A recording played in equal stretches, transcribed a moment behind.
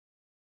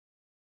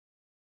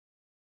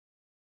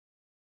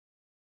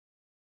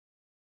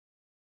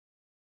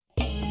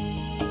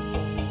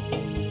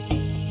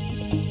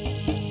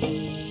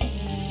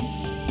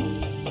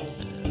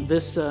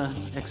This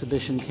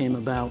exhibition came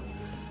about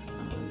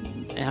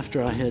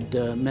after I had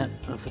met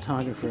a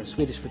photographer, a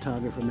Swedish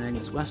photographer,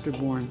 Magnus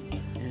Westerborn,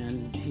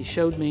 and he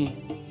showed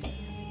me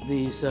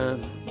these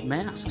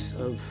masks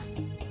of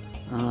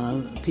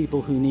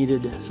people who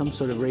needed some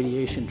sort of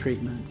radiation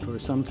treatment for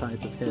some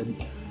type of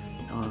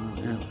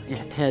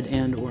head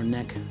and or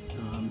neck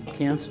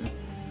cancer.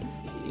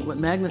 What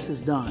Magnus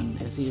has done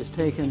is he has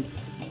taken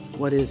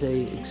what is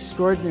an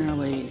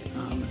extraordinarily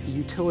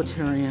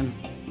utilitarian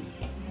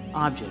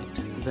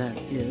object that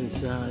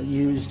is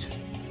used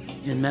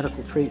in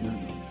medical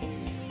treatment,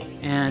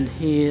 and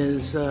he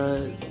has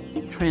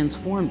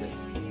transformed it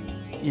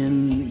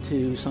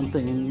into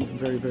something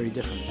very, very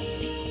different.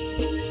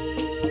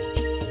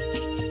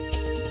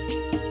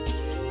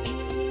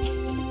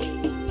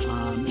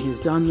 He's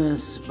done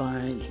this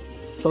by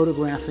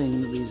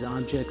photographing these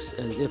objects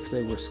as if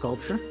they were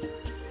sculpture,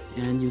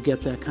 and you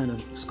get that kind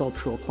of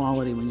sculptural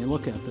quality when you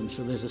look at them,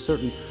 so there's a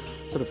certain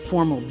sort of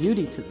formal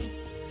beauty to them.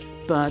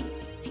 But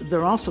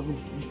they're also,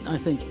 I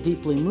think,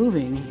 deeply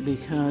moving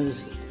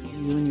because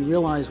when you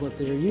realize what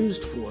they're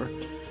used for,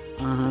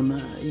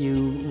 you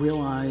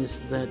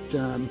realize that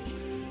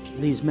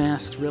these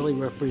masks really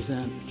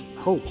represent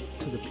hope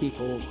to the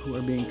people who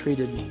are being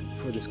treated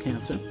for this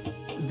cancer.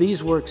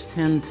 These works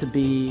tend to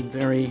be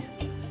very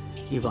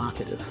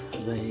evocative.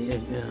 They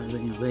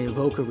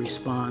evoke a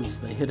response,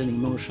 they hit an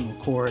emotional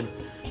chord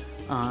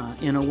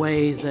in a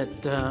way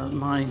that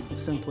my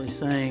simply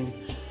saying,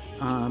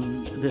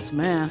 this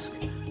mask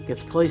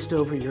gets placed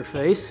over your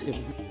face,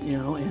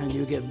 and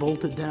you get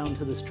bolted down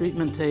to this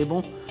treatment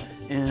table,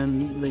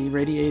 and the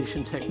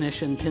radiation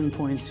technician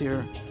pinpoints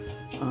your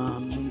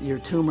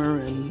tumor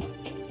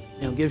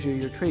and gives you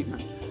your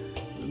treatment.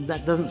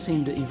 That doesn't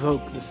seem to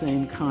evoke the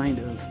same kind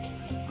of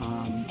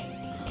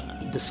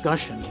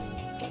discussion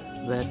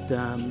that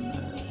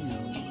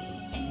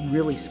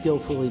really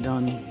skillfully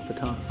done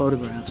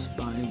photographs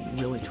by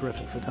really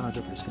terrific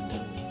photographers can do.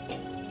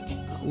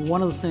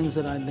 One of the things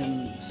that I've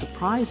been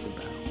surprised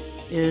about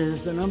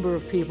is the number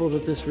of people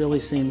that this really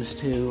seems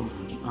to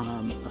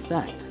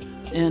affect.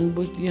 And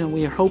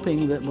we are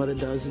hoping that what it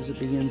does is it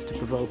begins to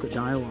provoke a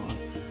dialogue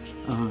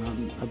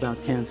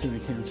about cancer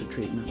and cancer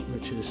treatment,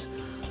 which is,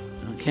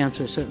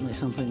 cancer is certainly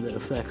something that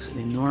affects an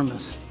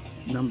enormous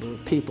number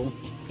of people,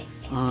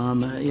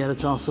 yet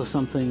it's also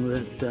something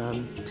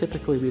that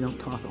typically we don't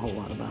talk a whole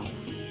lot about.